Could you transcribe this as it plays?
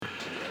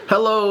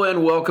Hello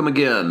and welcome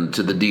again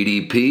to the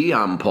DDP.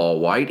 I'm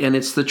Paul White, and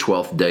it's the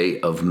 12th day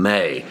of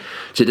May.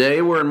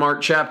 Today we're in Mark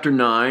chapter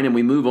 9, and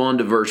we move on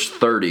to verse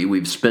 30.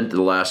 We've spent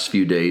the last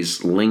few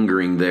days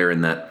lingering there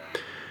in that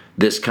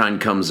this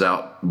kind comes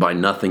out by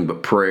nothing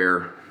but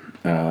prayer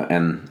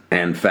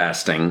and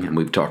fasting, and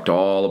we've talked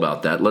all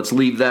about that. Let's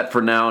leave that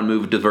for now and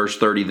move to verse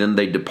 30. Then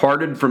they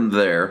departed from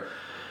there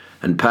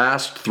and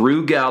passed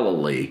through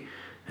Galilee,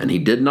 and he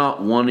did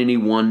not want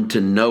anyone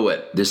to know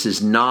it. This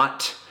is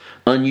not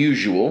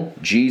unusual.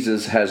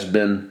 Jesus has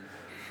been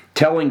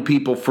telling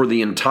people for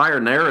the entire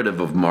narrative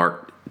of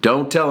Mark,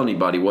 don't tell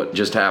anybody what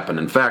just happened.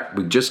 In fact,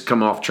 we just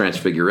come off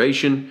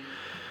Transfiguration,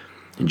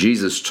 and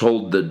Jesus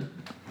told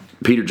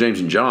Peter, James,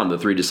 and John, the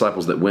three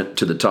disciples that went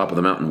to the top of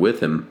the mountain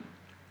with him,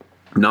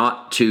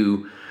 not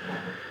to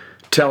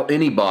tell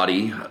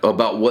anybody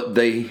about what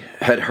they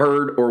had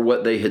heard or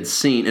what they had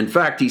seen. In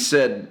fact, he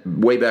said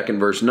way back in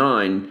verse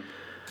 9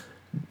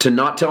 to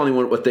not tell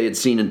anyone what they had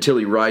seen until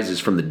he rises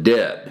from the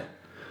dead.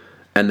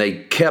 And they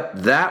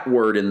kept that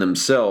word in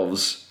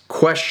themselves,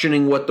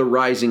 questioning what the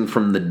rising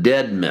from the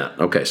dead meant.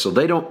 Okay, so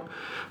they don't,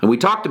 and we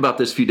talked about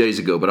this a few days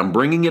ago, but I'm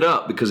bringing it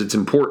up because it's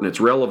important.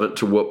 It's relevant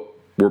to what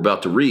we're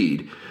about to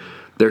read.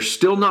 They're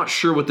still not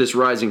sure what this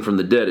rising from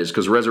the dead is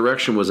because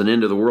resurrection was an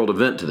end of the world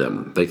event to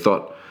them. They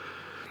thought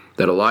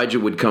that Elijah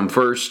would come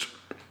first,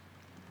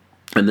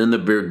 and then there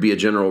would be a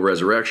general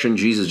resurrection.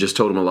 Jesus just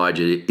told them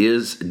Elijah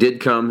did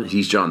come.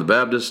 He's John the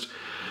Baptist.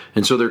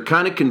 And so they're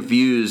kind of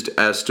confused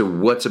as to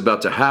what's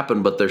about to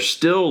happen, but they're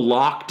still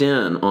locked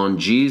in on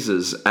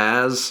Jesus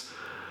as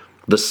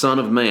the Son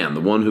of Man, the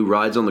one who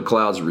rides on the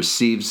clouds,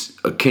 receives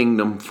a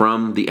kingdom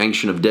from the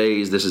Ancient of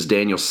Days. This is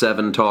Daniel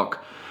 7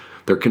 talk.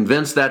 They're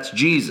convinced that's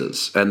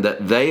Jesus and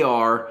that they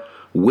are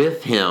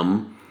with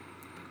him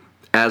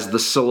as the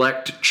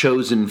select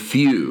chosen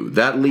few.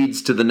 That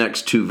leads to the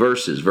next two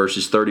verses,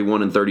 verses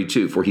 31 and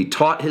 32. For he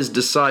taught his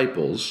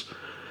disciples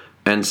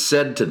and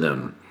said to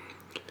them,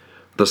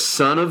 the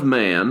Son of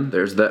Man,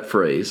 there's that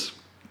phrase,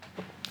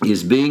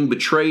 is being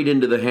betrayed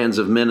into the hands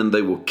of men, and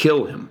they will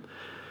kill him.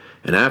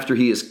 And after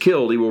he is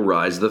killed, he will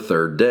rise the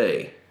third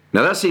day.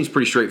 Now that seems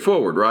pretty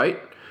straightforward, right?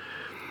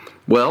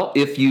 Well,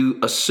 if you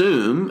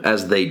assume,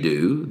 as they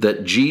do,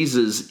 that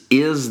Jesus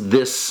is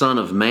this Son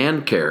of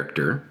Man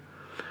character,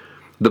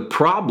 the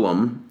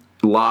problem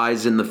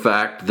lies in the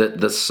fact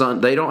that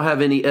they don't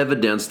have any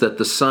evidence that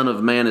the Son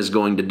of Man is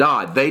going to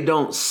die. They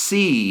don't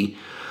see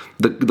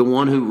the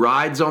one who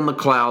rides on the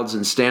clouds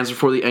and stands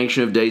before the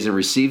Ancient of Days and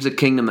receives a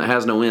kingdom that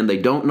has no end. They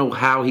don't know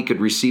how he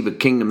could receive a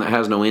kingdom that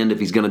has no end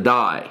if he's going to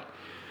die.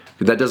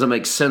 That doesn't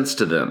make sense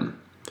to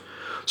them.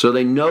 So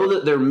they know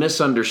that they're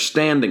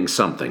misunderstanding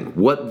something.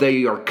 What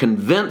they are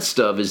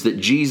convinced of is that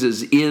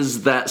Jesus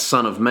is that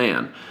Son of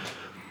Man.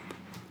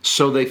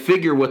 So they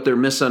figure what they're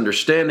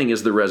misunderstanding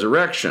is the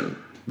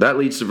resurrection. That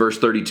leads to verse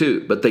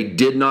 32. But they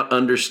did not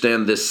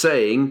understand this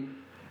saying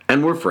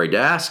and were afraid to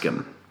ask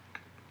him.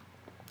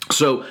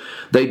 So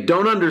they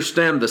don't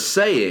understand the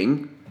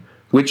saying,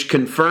 which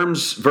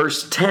confirms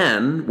verse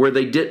 10, where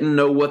they didn't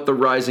know what the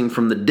rising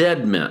from the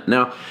dead meant.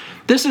 Now,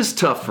 this is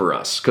tough for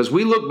us because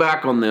we look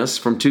back on this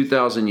from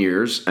 2,000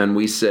 years and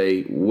we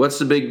say, what's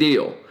the big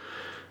deal?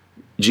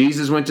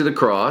 Jesus went to the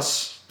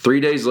cross.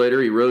 3 days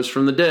later, he rose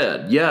from the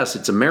dead. Yes,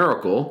 it's a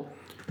miracle.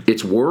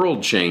 It's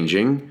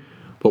world-changing.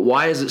 But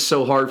why is it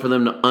so hard for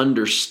them to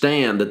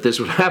understand that this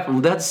would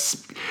happen?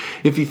 That's,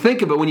 if you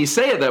think of it, when you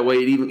say it that way,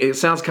 it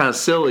sounds kind of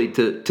silly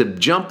to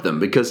jump them,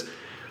 because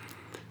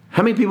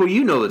how many people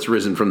you know that's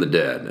risen from the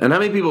dead? And how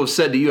many people have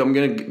said to you,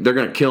 they're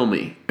going to kill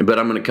me, but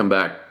I'm going to come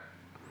back?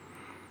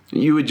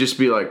 You would just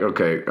be like,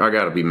 okay, I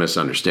got to be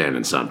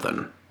misunderstanding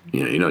something.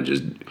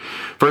 Just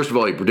first of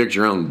all, you predict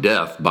your own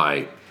death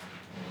by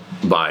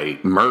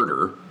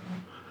murder,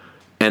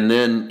 and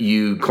then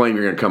you claim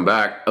you're going to come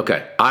back.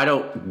 Okay, I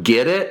don't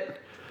get it.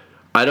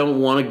 I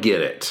don't want to get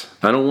it.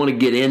 I don't want to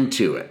get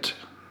into it.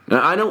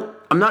 Now,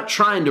 I'm not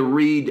trying to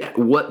read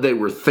what they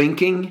were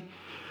thinking.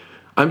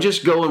 I'm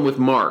just going with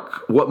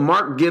Mark. What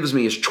Mark gives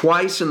me is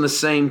twice in the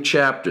same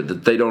chapter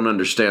that they don't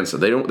understand. So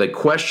they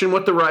question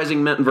what the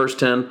rising meant in verse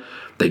 10.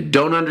 They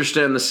don't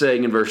understand the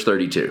saying in verse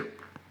 32.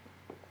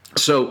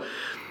 So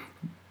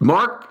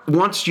Mark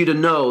wants you to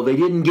know they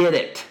didn't get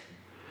it.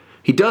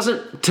 He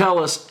doesn't tell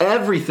us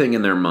everything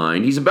in their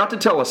mind. He's about to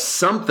tell us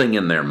something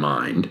in their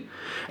mind.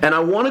 And I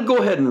want to go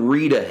ahead and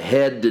read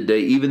ahead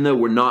today, even though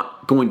we're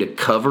not going to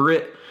cover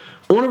it.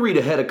 I want to read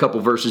ahead a couple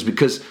verses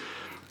because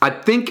I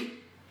think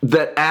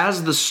that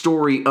as the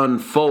story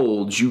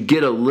unfolds, you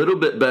get a little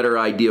bit better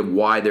idea of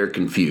why they're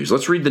confused.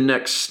 Let's read the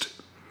next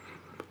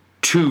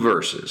two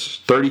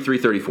verses, 33,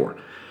 34.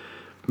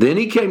 Then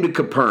he came to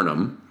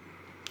Capernaum,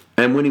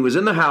 and when he was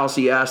in the house,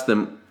 he asked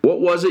them, what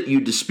was it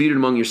you disputed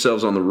among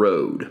yourselves on the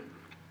road?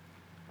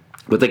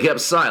 But they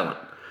kept silent,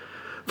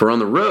 for on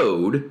the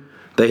road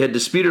they had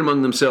disputed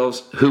among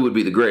themselves who would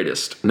be the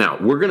greatest. Now,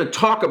 we're going to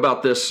talk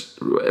about this,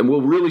 and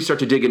we'll really start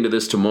to dig into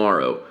this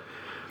tomorrow.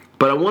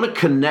 But I want to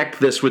connect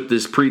this with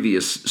this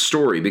previous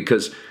story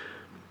because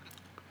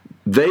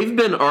they've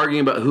been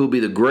arguing about who will be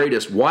the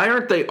greatest. Why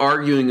aren't they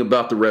arguing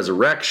about the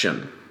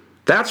resurrection?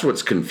 That's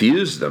what's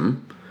confused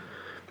them.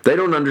 They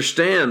don't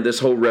understand this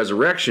whole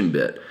resurrection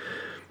bit.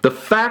 The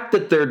fact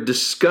that they're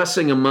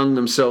discussing among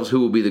themselves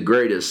who will be the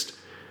greatest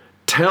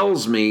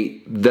tells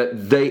me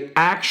that they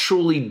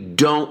actually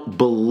don't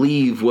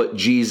believe what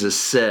Jesus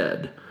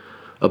said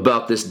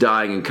about this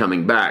dying and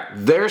coming back.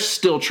 They're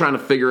still trying to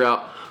figure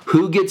out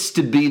who gets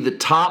to be the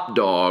top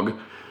dog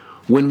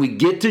when we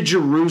get to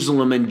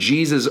Jerusalem and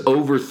Jesus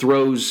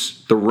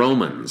overthrows the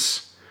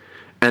Romans.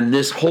 And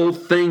this whole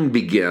thing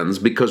begins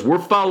because we're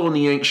following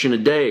the Ancient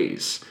of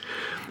Days.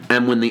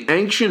 And when the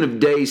Ancient of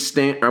Days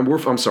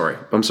I'm sorry,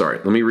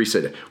 let me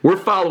reset it. We're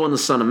following the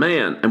Son of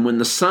Man. And when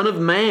the Son of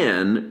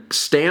Man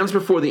stands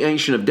before the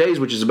Ancient of Days,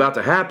 which is about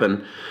to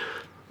happen,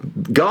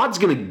 God's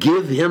going to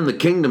give him the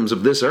kingdoms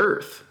of this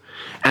earth.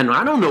 And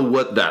I don't know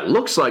what that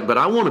looks like, but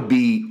I want to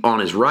be on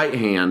his right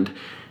hand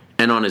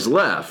and on his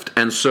left.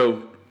 And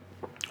so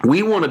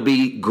we want to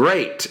be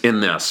great in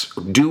this.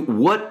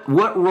 What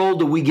role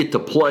do we get to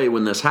play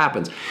when this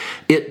happens?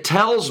 It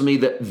tells me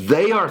that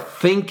they are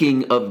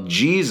thinking of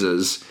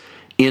Jesus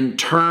in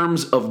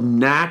terms of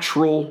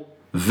natural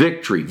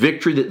victory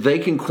that they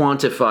can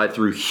quantify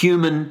through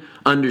human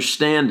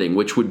understanding,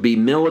 which would be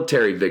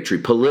military victory,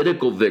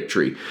 political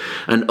victory,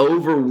 an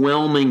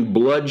overwhelming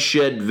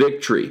bloodshed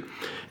victory.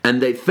 And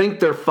they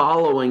think they're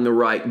following the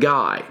right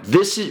guy.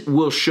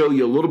 Will show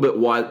you a little bit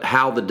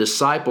how the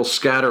disciples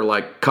scatter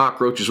like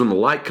cockroaches when the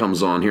light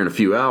comes on here in a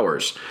few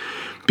hours.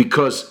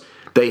 Because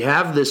they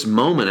have this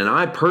moment, and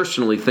I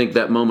personally think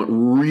that moment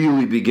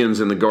really begins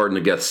in the Garden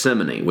of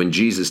Gethsemane when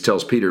Jesus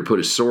tells Peter to put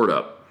his sword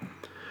up.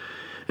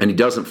 And he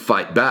doesn't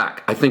fight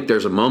back. I think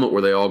there's a moment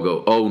where they all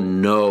go, oh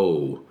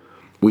no,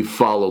 we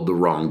followed the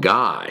wrong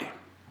guy.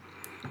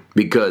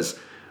 Because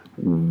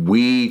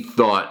we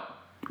thought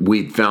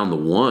we'd found the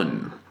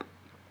one.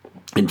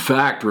 In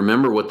fact,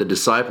 remember what the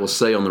disciples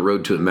say on the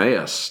road to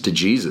Emmaus to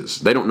Jesus.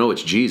 They don't know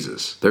it's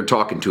Jesus. They're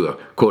talking to a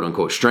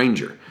quote-unquote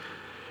stranger.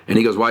 And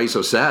he goes, why are you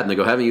so sad? And they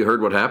go, haven't you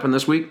heard what happened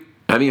this week?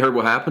 Haven't you heard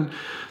what happened?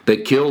 They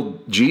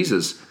killed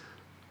Jesus,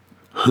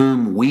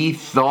 whom we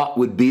thought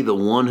would be the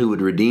one who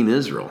would redeem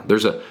Israel.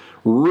 There's a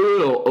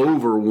real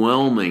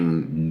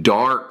overwhelming,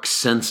 dark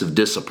sense of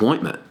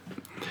disappointment.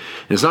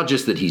 And it's not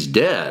just that he's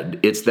dead.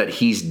 It's that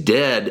he's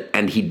dead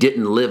and he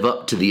didn't live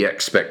up to the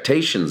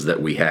expectations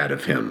that we had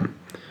of him.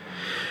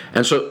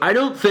 And so I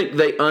don't think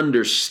they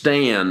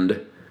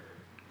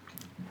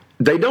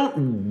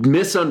don't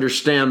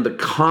misunderstand the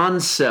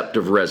concept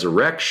of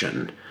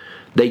resurrection.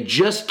 They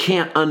just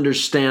can't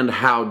understand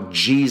how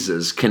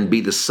Jesus can be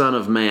the Son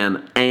of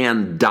Man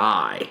and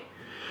die.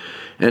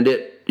 And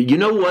you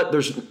know what?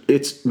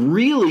 It's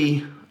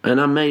really, and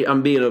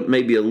I'm being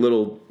maybe a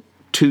little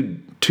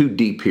too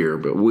deep here,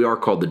 but we are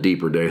called the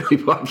Deeper Daily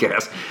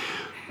Podcast.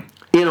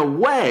 In a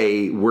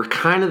way, we're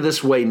kind of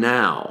this way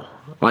now.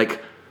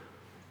 Like,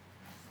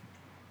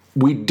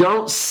 we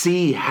don't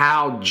see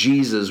how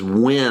Jesus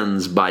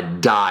wins by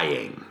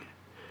dying.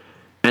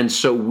 And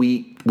so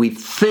we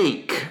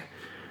think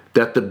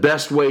that the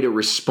best way to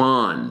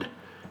respond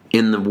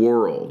in the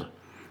world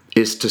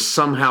is to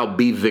somehow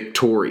be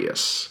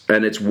victorious.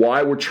 And it's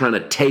why we're trying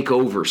to take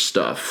over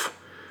stuff,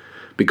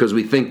 because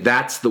we think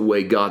that's the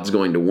way God's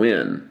going to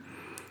win.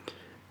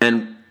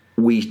 And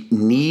we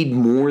need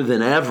more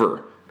than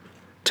ever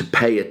to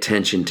pay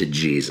attention to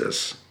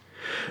Jesus.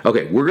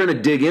 Okay, we're going to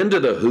dig into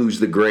the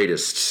who's the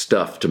greatest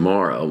stuff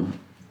tomorrow.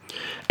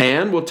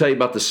 And we'll tell you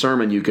about the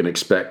sermon you can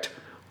expect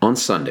on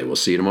Sunday. We'll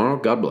see you tomorrow.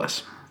 God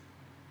bless.